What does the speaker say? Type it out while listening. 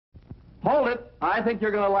Hold it. I think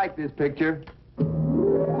you're going to like this picture.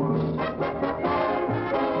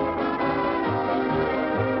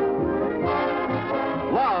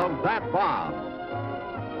 Love That Bob.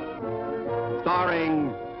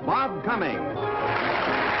 Starring Bob Cummings.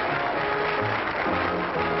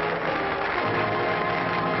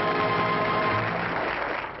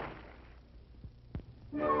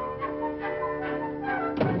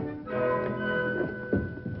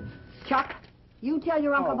 Chuck, you tell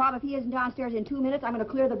your Uncle Bob if he isn't downstairs in 2 minutes, I'm going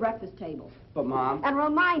to clear the breakfast table. But, Mom... And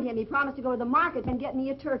remind him he promised to go to the market and get me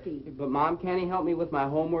a turkey. But, Mom, can't he help me with my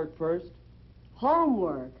homework first?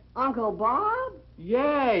 Homework? Uncle Bob?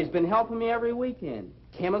 Yeah, he's been helping me every weekend.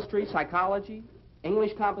 Chemistry, psychology,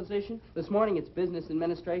 English composition. This morning it's business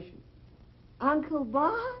administration. Uncle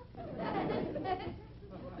Bob?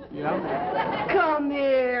 Yeah? Come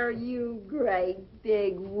here, you great,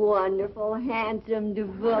 big, wonderful, handsome,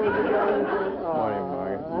 devoted Uncle. Morning,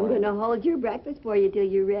 Margaret. I'm going to hold your breakfast for you till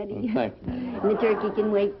you're ready. Thank you. And the turkey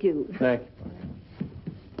can wait, too. Thank you.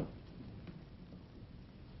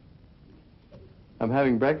 I'm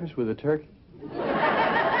having breakfast with a turkey.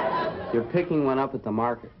 You're picking one up at the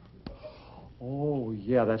market. Oh,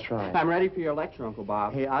 yeah, that's right. I'm ready for your lecture, Uncle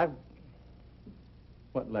Bob. Hey,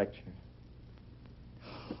 What lecture?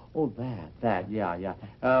 Oh, yeah.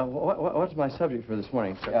 What's my subject for this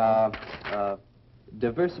morning, sir?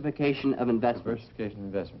 Diversification of investment. Diversification of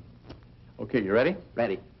investment. Okay, you ready?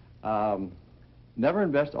 Ready. Never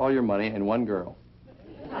invest all your money in one girl.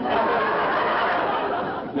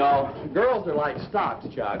 No, girls are like stocks,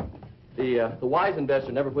 Chuck. The wise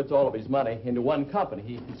investor never puts all of his money into one company.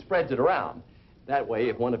 He spreads it around. That way,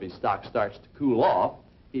 if one of his stocks starts to cool off,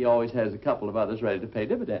 he always has a couple of others ready to pay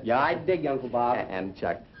dividends. Yeah, I dig, Uncle Bob. And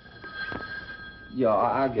Chuck. Yeah,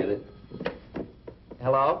 I'll get it.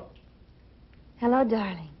 Hello? Hello,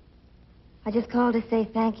 darling. I just called to say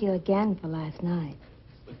thank you again for last night.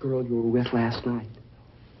 The girl you were with last night.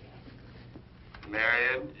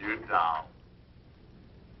 Marion, you doll.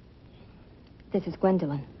 This is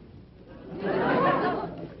Gwendolyn.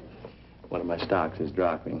 One of my stocks is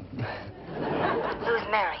dropping. Who's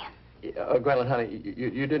Marion? Gwendolyn, honey,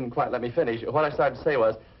 you didn't quite let me finish. What I started to say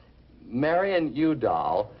was, Marion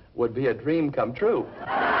Udall would be a dream come true.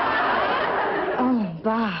 Oh,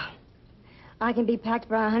 Bob. I can be packed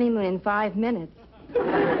for our honeymoon in 5 minutes.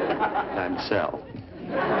 Time to sell.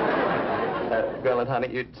 Gwendolyn,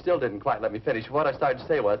 honey, you still didn't quite let me finish. What I started to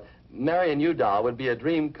say was, Marion Udall would be a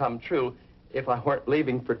dream come true if I weren't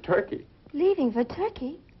leaving for Turkey. Leaving for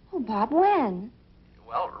Turkey? Oh, Bob, when?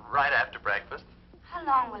 Well, right after breakfast. How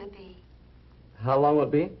long will it be? How long will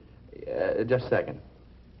it be? Just a second.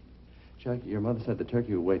 Chuck, your mother said the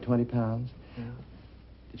turkey would weigh 20 pounds. Yeah.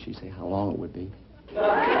 Did she say how long it would be?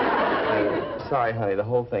 Sorry, honey, the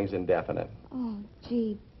whole thing's indefinite. Oh,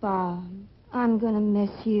 gee, Bob, I'm gonna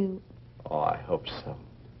miss you. Oh, I hope so.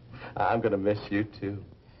 I'm gonna miss you, too.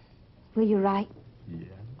 Will you write? Yeah.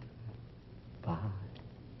 Bye.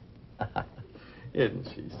 Isn't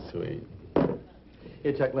she sweet?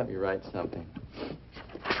 Here, Chuck, let me write something.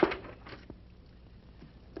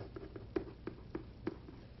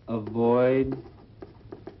 Avoid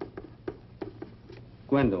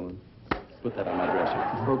Gwendolyn. Put that on my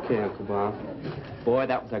dresser. Okay, Uncle Bob. Boy,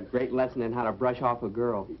 that was a great lesson in how to brush off a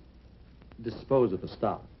girl. Dispose of the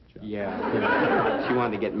stock, Chuck. Yeah. She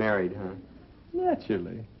wanted to get married, huh?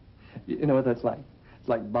 Naturally. You know what that's like? It's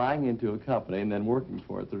like buying into a company and then working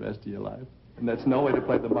for it the rest of your life. And that's no way to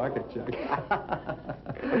play the market, Chuck.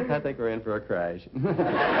 I think we're in for a crash.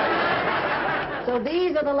 So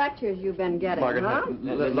these are the lectures you've been getting, Margaret, huh?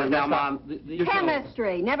 look, Now, Mom,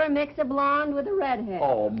 Chemistry. Never mix a blonde with a redhead.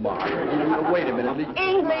 Oh, Margaret, wait a minute.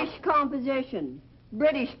 English composition.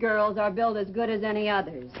 British girls are built as good as any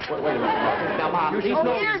others. Wait a minute, Margaret. Now, Mom, these Oh,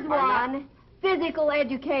 notes here's are one. Physical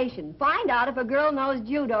education. Find out if a girl knows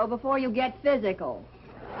judo before you get physical.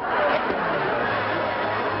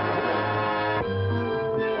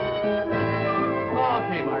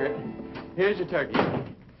 Okay, Margaret. Here's your turkey.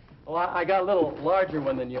 Well, I got a little larger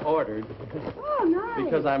one than you ordered. Oh, nice.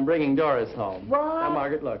 Because I'm bringing Doris home. What? Now,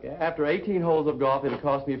 Margaret, look, after 18 holes of golf, it'll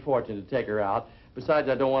cost me a fortune to take her out. Besides,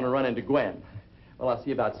 I don't want to run into Gwen. Well, I'll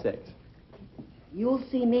see you about 6. You'll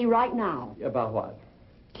see me right now. About what?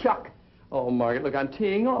 Chuck. Oh, Margaret, look, I'm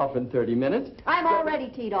teeing off in 30 minutes. I'm already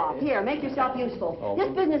teed off. Here, make yourself useful. Oh. This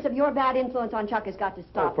business of your bad influence on Chuck has got to Oh,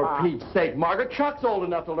 stop, for Bob. Pete's sake, Margaret, Chuck's old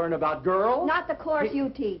enough to learn about girls. Not the course you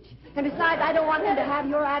teach. And besides, I don't want him to have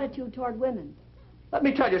your attitude toward women. Let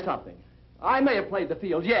me tell you something. I may have played the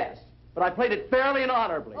field, yes, but I played it fairly and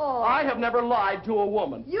honorably. Oh. I have never lied to a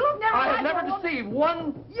woman. You've never I lied have never to a woman? deceived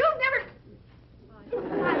one... You've never...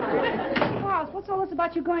 Oh, Boss, what's all this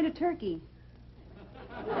about you going to Turkey?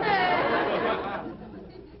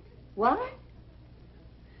 What?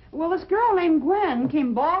 Well, this girl named Gwen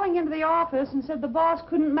came bawling into the office and said the boss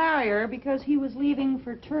couldn't marry her because he was leaving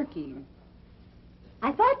for Turkey.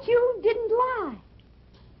 I thought you didn't lie.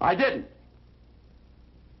 I didn't.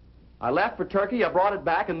 I left for Turkey, I brought it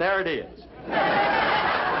back, and there it is. You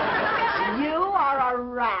are a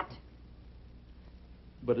rat.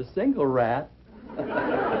 But a single rat.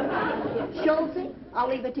 Schultze, I'll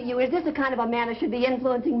leave it to you. Is this the kind of a man that should be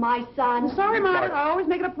influencing my son? I'm sorry, Margaret. Margaret. I always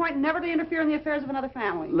make it a point never to interfere in the affairs of another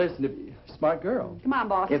family. Listen, smart girl. Come on,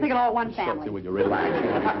 boss. Let's make it all one family. Schultze, will you relax? You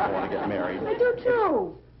don't even want to get married. I do,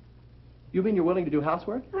 too. You mean you're willing to do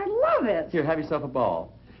housework? I love it. Here, have yourself a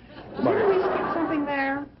ball. Didn't we skip something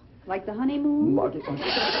there? Like the honeymoon? Margaret,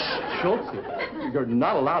 Schultze, you're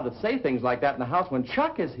not allowed to say things like that in the house when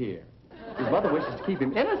Chuck is here. His mother wishes to keep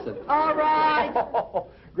him innocent. All right.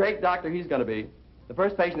 Great doctor he's going to be. The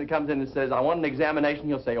first patient that comes in and says, I want an examination,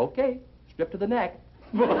 he'll say, okay, stripped to the neck.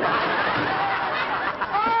 Oh,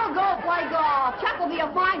 go play golf. Chuck will be a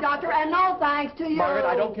fine doctor, and no thanks to you. Margaret,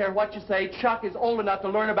 I don't care what you say. Chuck is old enough to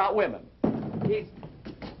learn about women. He's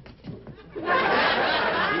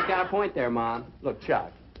got a point there, Mom. Look,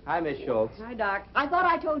 Chuck. Hi, Miss Schultz. Hi, Doc. I thought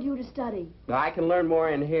I told you to study. Now, I can learn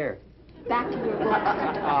more in here. Back to your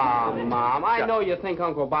books. Oh, Mom, I know you think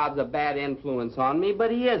Uncle Bob's a bad influence on me,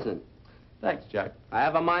 but he isn't. Thanks, Chuck. I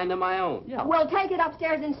have a mind of my own. Yeah. Well, take it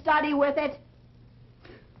upstairs and study with it.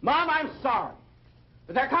 Mom, I'm sorry.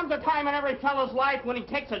 But there comes a time in every fellow's life when he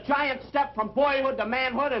takes a giant step from boyhood to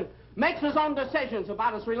manhood and makes his own decisions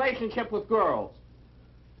about his relationship with girls.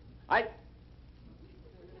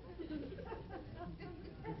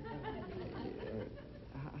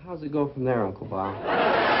 How's it go from there, Uncle Bob?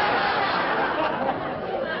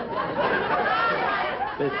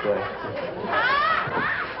 This way.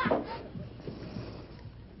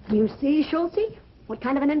 You see, Schultze, what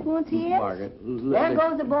kind of an influence he is? Margaret, There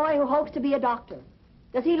goes a boy who hopes to be a doctor.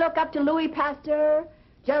 Does he look up to Louis Pasteur,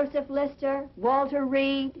 Joseph Lister, Walter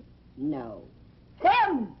Reed? No.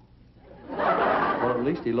 Him! Well, at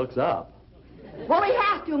least he looks up. Well, he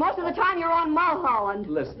has to. Most of the time you're on Mulholland.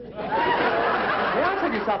 Listen. May I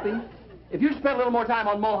tell you something? If you spent a little more time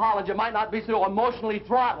on Mulholland, you might not be so emotionally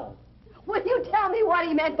throttled. Will you tell me what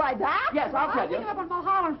he meant by that? Yes, I'll tell I'll you. pick him up on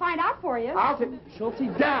Mulholland and find out for you. I'll tell Schultze,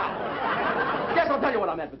 down. Yes, I'll tell you what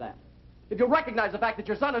I meant with that. If you recognize the fact that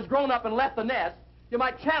your son has grown up and left the nest, you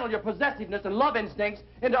might channel your possessiveness and love instincts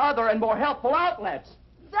into other and more helpful outlets.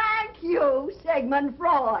 Thank you, Sigmund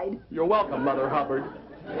Freud. You're welcome, Mother Hubbard.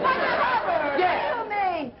 Mother Hubbard! Yes. What do you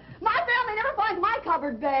mean? My family never finds my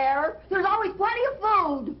cupboard bare. There's always plenty of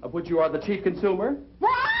food. Of which you are the chief consumer.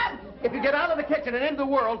 What? If you get out of the kitchen and into the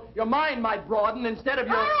world, your mind might broaden instead of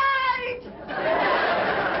your... All right!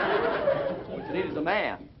 What you need is a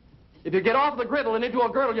man. If you get off the griddle and into a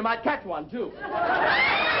girdle, you might catch one, too.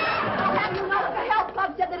 I'll have you know that the health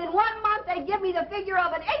club said that in 1 month they'd give me the figure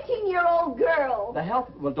of an 18-year-old girl. The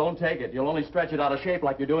health... Well, don't take it. You'll only stretch it out of shape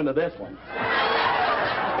like you're doing to this one.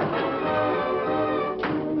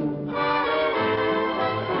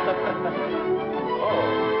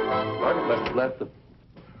 Must have left the...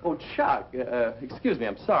 Oh, Chuck, excuse me,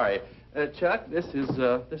 I'm sorry. Chuck, this is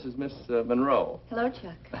Miss Monroe. Hello,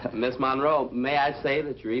 Chuck. Miss Monroe, may I say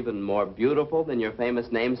that you're even more beautiful than your famous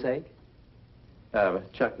namesake?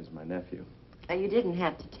 Chuck is my nephew. You didn't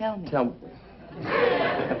have to tell me. Tell me...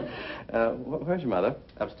 where's your mother?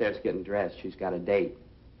 Upstairs getting dressed. She's got a date.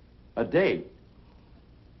 A date?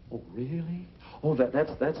 Oh, really? Oh,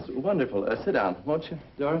 that's wonderful. Sit down, won't you,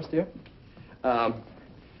 Doris, dear?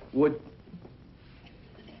 Would...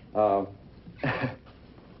 You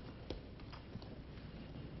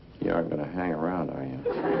aren't going to hang around, are you?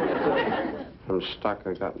 I'm stuck.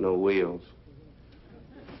 I got no wheels.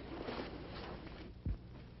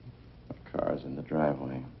 The car's in the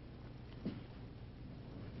driveway.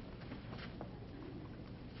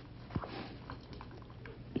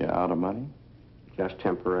 You out of money? Just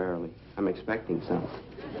temporarily. I'm expecting some.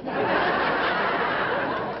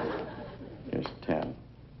 Here's 10.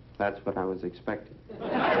 That's what I was expecting.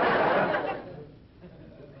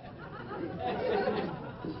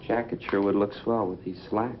 This jacket sure would look swell with these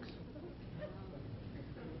slacks.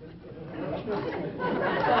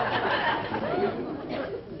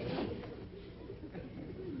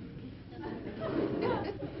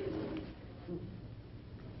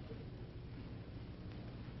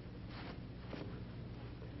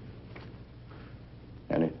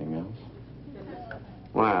 Anything else?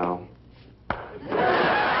 Wow.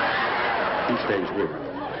 He stays here.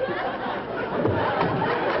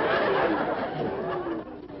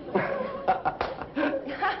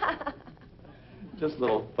 Just a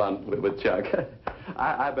little fun with Chuck.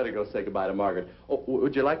 I better go say goodbye to Margaret. Oh,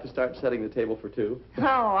 would you like to start setting the table for two? Oh,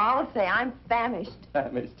 I'll say I'm famished.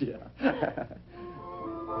 Famished, yeah.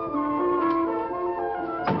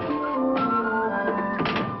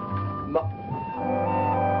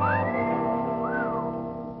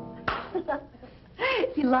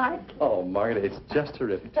 You like? Oh, Margaret, it's just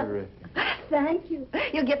terrific, terrific. Thank you.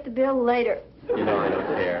 You'll get the bill later. You know I don't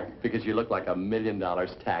care, because you look like $1 million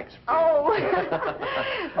tax-free. Oh.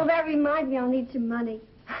 Well, that reminds me, I'll need some money.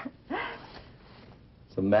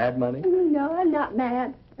 Some mad money? No, I'm not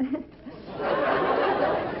mad.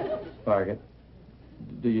 Margaret,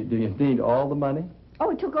 do you need all the money?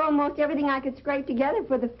 Oh, it took almost everything I could scrape together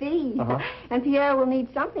for the fee. Uh-huh. And Pierre will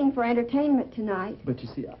need something for entertainment tonight. But you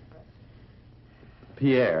see,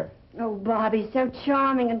 Pierre. Oh, Bobby, so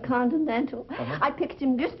charming and continental. Uh-huh. I picked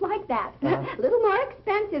him just like that. Uh-huh. A little more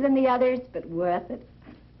expensive than the others, but worth it.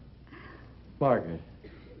 Margaret,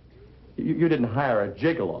 you didn't hire a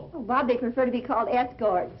gigolo. Oh, Bob, they prefer to be called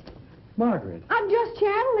escorts. Margaret. I'm just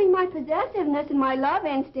channeling my possessiveness and my love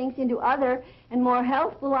instincts into other and more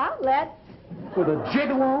healthful outlets. With a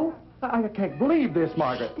gigolo? I can't believe this,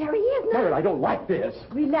 Margaret. There he is now. Margaret, I don't like this.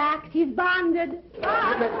 Relax, he's bonded.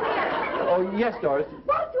 Bob! Oh, yes, Doris.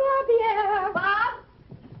 Bonsoir, Pierre. Bob?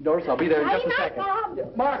 Doris, I'll be there in just a Night, second.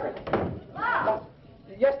 Bob. Margaret. Bob.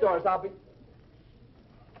 Yes, Doris, I'll be...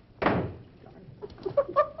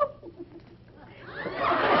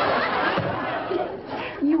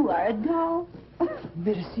 You are a doll.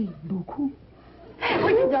 Merci beaucoup.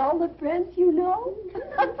 We're all the friends you know.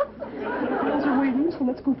 Girls are waiting, so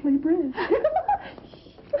let's go play bridge.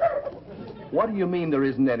 What do you mean there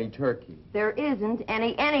isn't any turkey? There isn't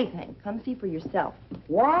anything. Come see for yourself.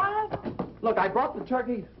 What? Look, I brought the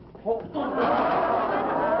turkey. Oh.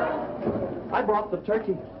 I brought the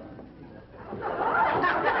turkey.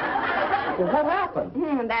 Well, what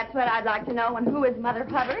happened? That's what I'd like to know. And who is Mother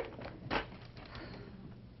Hubbard?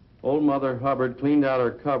 Old Mother Hubbard cleaned out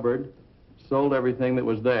her cupboard, sold everything that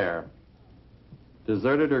was there,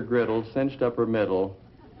 deserted her griddle, cinched up her middle,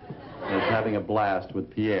 and is having a blast with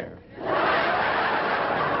Pierre.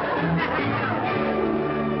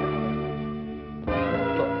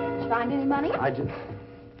 Did you find any money?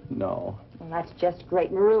 No. Well, that's just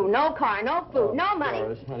great. Maroon, no car, no food, Oh, no money.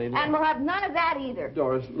 Doris, honey, look. And we'll have none of that either.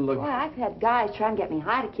 Doris, look. Boy, I've had guys try and get me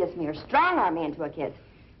high to kiss me or strong-arm me into a kiss.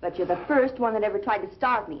 But you're the first one that ever tried to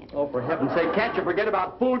starve me into. Oh, for heaven's sake, can't you forget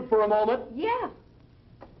about food for a moment? Yeah.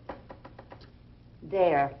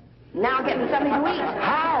 There. Now get me something to eat.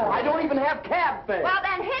 How? I don't even have cab fare. Well,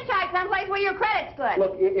 then hitchhike someplace where your credit's good.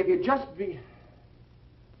 Look, if you just be...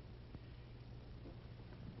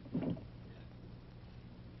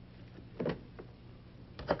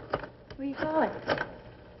 Where you going?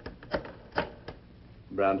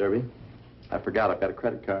 Brown Derby. I forgot I've got a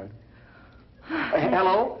credit card.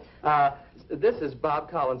 Hello? This is Bob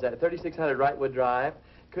Collins at 3600 Wrightwood Drive.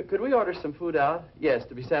 Could we order some food out? Yes,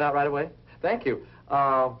 to be sent out right away? Thank you.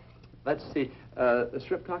 Let's see. A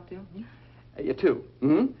shrimp cocktail? Yeah, 2.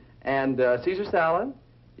 Mm-hmm. And Caesar salad?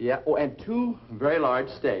 Yeah. Oh, and 2 very large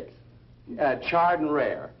steaks. Charred and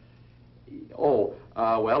rare. Oh,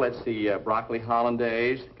 well, let's see. Broccoli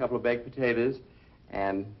hollandaise, a couple of baked potatoes,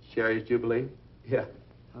 and Sherry's Jubilee. Yeah.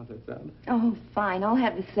 How's that sound? Oh, fine. I'll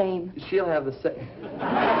have the same. She'll have the same. I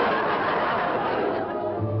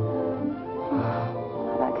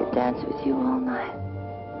could dance with you all night.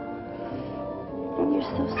 And you're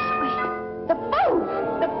so sweet. The food!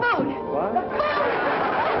 The food! What? The food!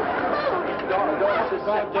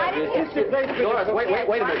 Doris,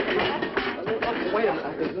 wait a minute. Wait a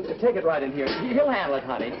minute. Take it right in here. He'll handle it,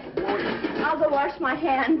 honey. I'll go wash my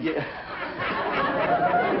hands. Yeah.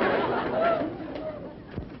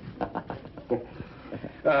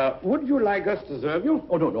 Would you like us to serve you?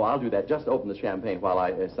 Oh, no, I'll do that. Just open the champagne while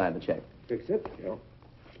I sign the check. Fix it. Yeah.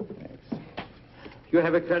 Thanks. You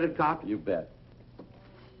have a credit card? You bet.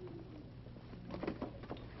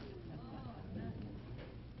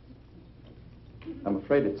 I'm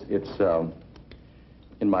afraid it's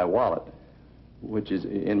in my wallet, which is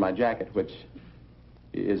in my jacket, which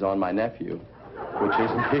is on my nephew, which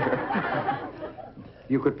isn't here.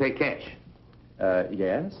 You could pay cash.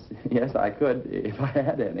 Yes, I could if I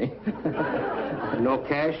had any. No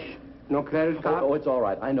cash? No credit card? Oh, it's all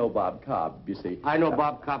right. I know Bob Cobb, you see. I know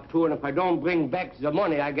Bob Cobb, too, and if I don't bring back the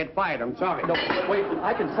money, I get fired. I'm sorry. No, wait,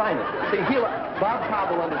 I can sign it. See, Bob Cobb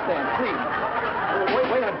will understand. Please.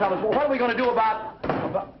 Wait a minute, fellas. What are we going to do about...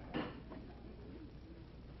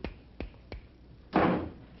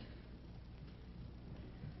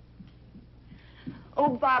 Oh,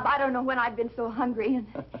 Bob, I don't know when I've been so hungry.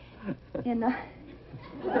 And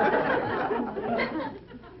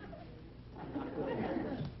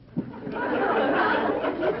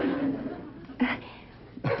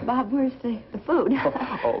Bob, where's the food?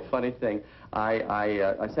 Oh, funny thing.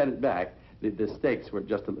 I sent it back. The steaks were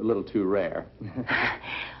just a little too rare.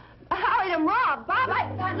 How is them robbed? Bob,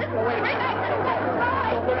 listen.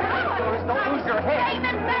 Don't lose your head.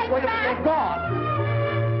 Wait, they're gone.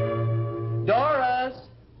 Doris!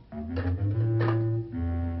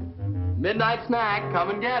 Midnight snack. Come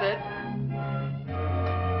and get it.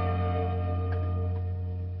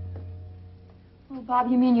 Oh, Bob,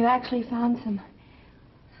 you mean you actually found some...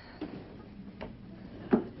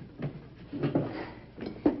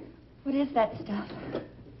 What is that stuff?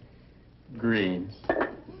 Greens.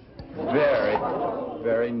 Very,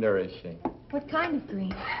 very nourishing. What kind of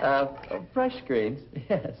green? Fresh greens,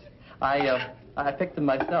 yes. I picked them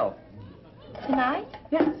myself. Tonight?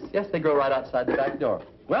 Yes, they grow right outside the back door.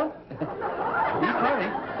 Well, eat hearty.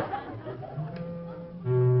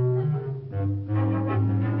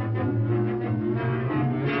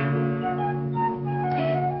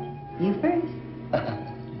 You first.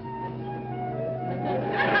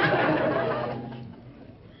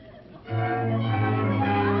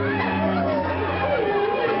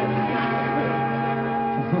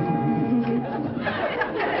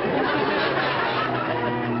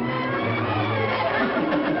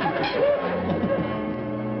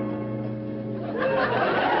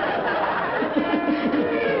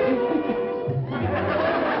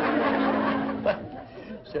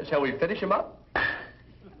 Shall we finish him up?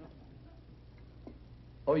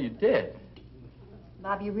 Oh, you did?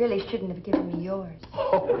 Bob, you really shouldn't have given me yours.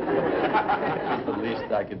 Oh, that's the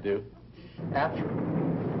least I could do. After.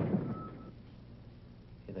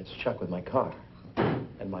 Hey, that's Chuck with my car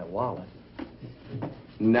and my wallet.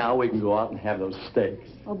 Now we can go out and have those steaks.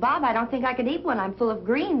 Well, Bob, I don't think I could eat one. I'm full of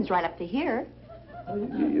greens right up to here. Oh,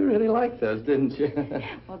 you really liked those, didn't you?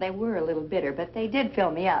 Well, they were a little bitter, but they did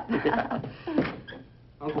fill me up. Yeah.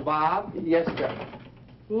 Uncle Bob? Yes, sir.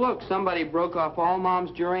 Look, somebody broke off all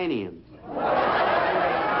Mom's geraniums.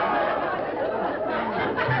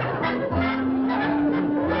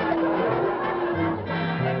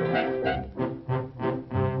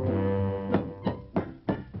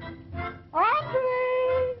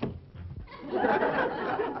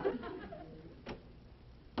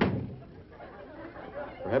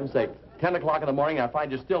 For heaven's sake, 10 o'clock in the morning, I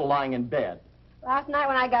find you still lying in bed. Last night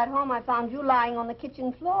when I got home, I found you lying on the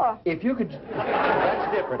kitchen floor. If you could...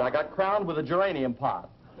 That's different. I got crowned with a geranium pot.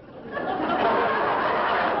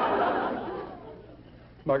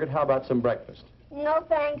 Margaret, how about some breakfast? No,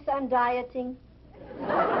 thanks. I'm dieting.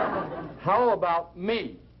 How about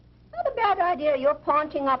me? Not a bad idea. You're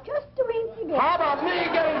paunching up just a weensy bit. How about me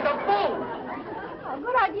getting some food? Oh,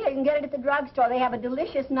 good idea. You can get it at the drugstore. They have a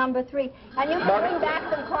delicious number 3. And you can bring back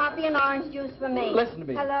some coffee and orange juice for me. Listen to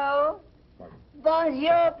me. Hello?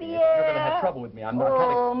 Bonjour, Pierre. You're going to have trouble with me. I'm not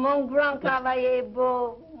Oh, mon grand cavalier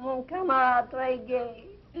beau, mon camarade très gai,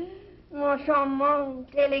 mon charmant,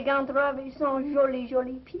 élégant ravissant, joli,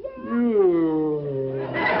 joli Pierre.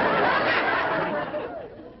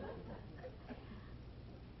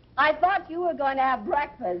 I thought you were going to have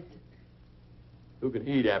breakfast. Who could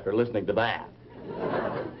eat after listening to that?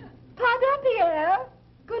 Pardon, Pierre.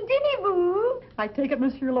 Continuez-vous? I take it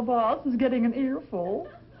Monsieur LeBoss is getting an earful.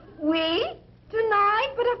 Oui,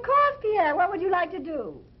 tonight, but of course, Pierre. What would you like to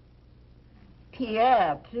do?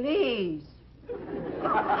 Pierre, please.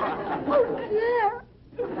 Oh, Pierre.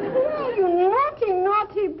 Oh, you naughty,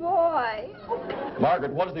 naughty boy.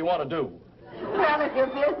 Margaret, what does he want to do? Well, it's your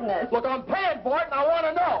business. Look, I'm paying for it, and I want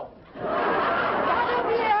to know. Pardon,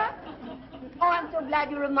 Pierre. Oh, I'm so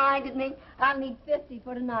glad you reminded me. I'll need 50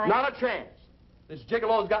 for tonight. Not a chance. This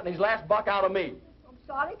gigolo's gotten his last buck out of me. I'm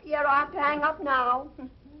sorry, Pierre. I'll have to hang up now.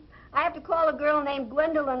 I have to call a girl named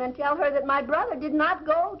Gwendolyn and tell her that my brother did not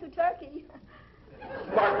go to Turkey.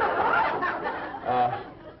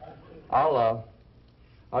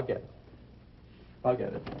 I'll get it. I'll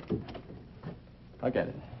get it. I'll get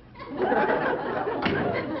it. Did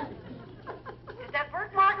that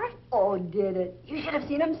work, Margaret? Oh, did it? You should have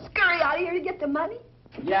seen him scurry out of here to get the money.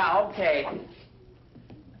 Yeah, okay.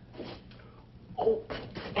 Oh,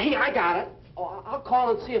 hey, I got it. Oh, I'll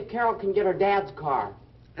call and see if Carol can get her dad's car.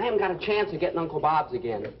 I haven't got a chance of getting Uncle Bob's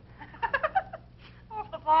again. Oh,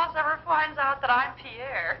 if the boss ever finds out that I'm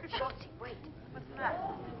Pierre. Shorty, wait. What's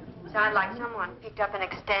that? Sounds like someone picked up an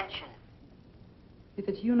extension. If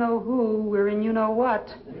it's you-know-who, we're in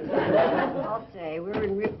you-know-what. I'll say, we're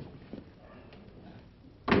in real...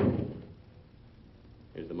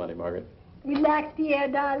 Here's the money, Margaret. Relax, Pierre,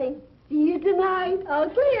 darling. See you tonight. All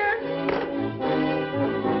clear.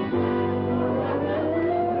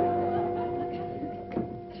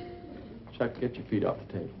 Chuck, get your feet off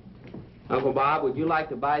the table. Uncle Bob, would you like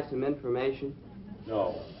to buy some information?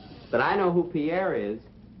 No. But I know who Pierre is.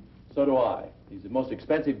 So do I. He's the most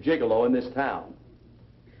expensive gigolo in this town.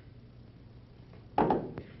 I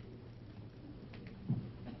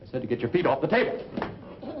said to get your feet off the table.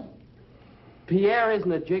 Pierre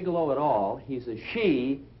isn't a gigolo at all. He's a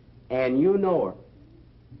she, and you know her.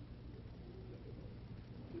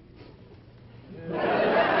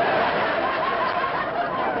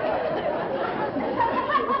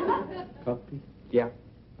 Coffee? Yeah.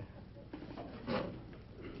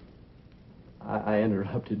 I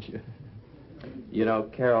interrupted you. You know,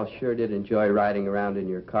 Carol sure did enjoy riding around in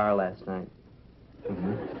your car last night.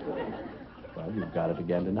 Mm-hmm. Well, you've got it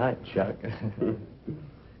again tonight, Chuck.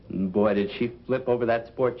 And boy, did she flip over that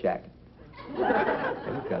sport jacket.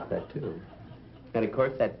 You've got that, too. And, of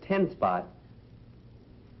course, that 10 spot.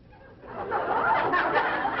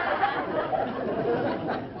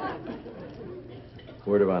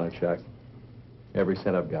 Word of honor, Chuck. Every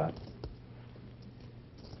cent I've got.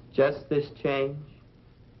 Just this change?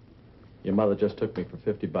 Your mother just took me for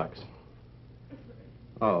 $50.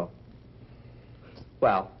 Oh.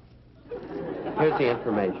 Well, here's the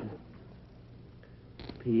information.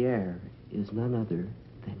 Pierre is none other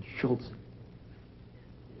than Schultz.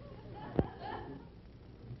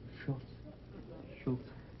 Schultz. Schultz.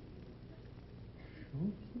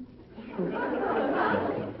 Schultz.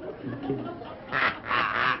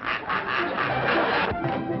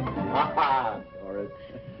 Doris.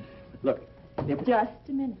 Look, Just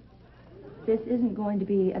a minute. This isn't going to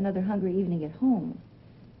be another hungry evening at home.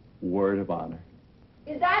 word of honor.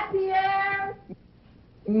 Is that Pierre?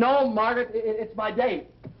 No, Margaret, it's my date.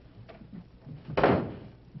 Bob.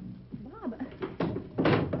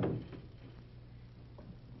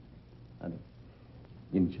 Honey,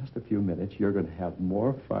 in just a few minutes, you're going to have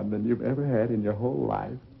more fun than you've ever had in your whole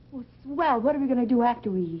life. Well, swell. What are we going to do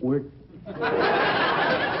after we eat? We're...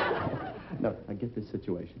 No, I get this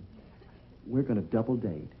situation. We're going to double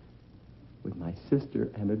date with my sister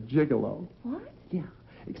and a gigolo. What? Yeah,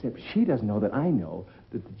 except she doesn't know that I know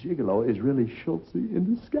that the gigolo is really Schultz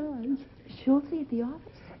in disguise. Schultz at the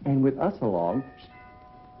office? And with us along...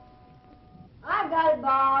 I've got it,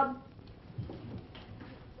 Bob.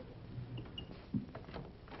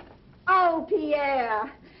 Oh,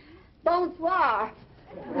 Pierre. Bonsoir.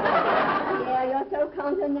 Pierre, you're so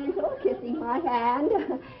continental, kissing my hand.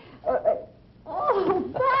 Oh,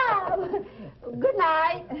 Bob. Good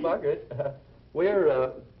night. Margaret,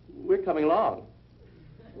 we're coming along.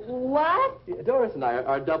 What? Doris and I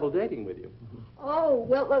are double dating with you. Oh,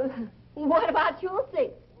 well, what about Schultz?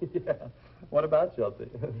 Yeah. What about Schultz?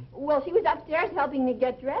 Well, she was upstairs helping me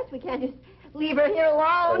get dressed. We can't just leave her here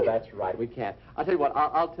alone. Oh, that's right. We can't. I'll tell you what.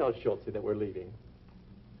 I'll tell Schultz that we're leaving.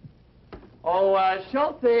 Oh,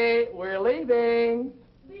 Schultz, we're leaving.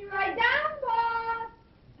 Be right down, boss.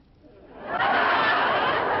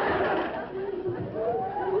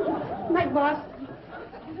 Night, boss.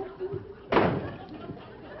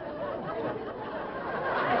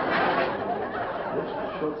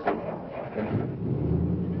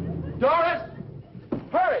 Doris!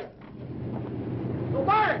 Hurry! Oh,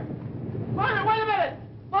 Margaret! Margaret, wait a minute!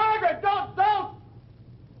 Margaret, don't!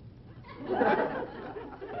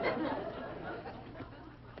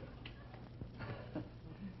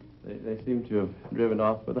 They seem to have driven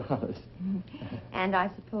off without us. And I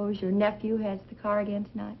suppose your nephew has the car again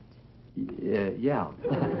tonight? Yeah.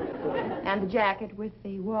 And the jacket with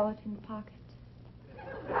the wallet in the pocket?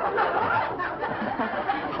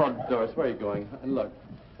 Oh, Doris, where are you going? Look,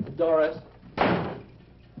 Doris.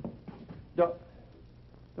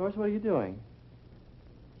 Doris, what are you doing?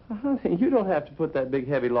 Honey, you don't have to put that big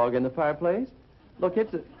heavy log in the fireplace. Look,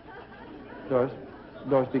 it's a... Doris,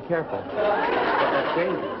 be careful. That's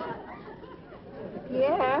dangerous.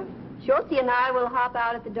 Pierre, Schultz and I will hop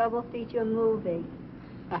out at the double feature movie.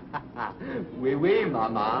 Oui,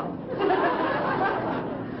 Mama.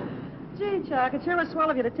 Gee, Chuck, it sure was swell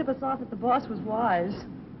of you to tip us off that the boss was wise.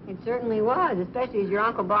 It certainly was, especially as your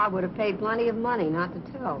Uncle Bob would have paid plenty of money not to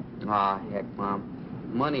tell. Ah, heck, Mom.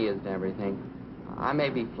 Money isn't everything. I may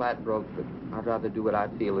be flat broke, but I'd rather do what I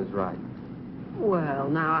feel is right. Well,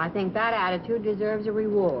 now, I think that attitude deserves a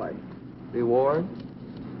reward. Reward?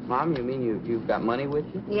 Mom, you mean you've got money with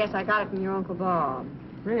you? Yes, I got it from your Uncle Bob.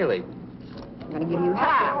 Really? I'm going to give you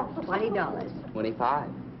half, $20. 25.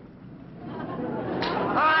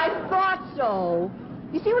 I thought so.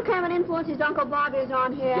 You see what kind of an influence his Uncle Bob is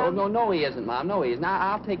on him? No, he isn't, Mom. No, he isn't.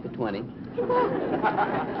 I'll take the 20.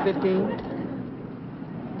 15?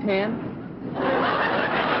 10?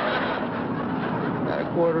 Got a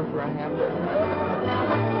quarter for a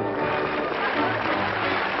hamburger.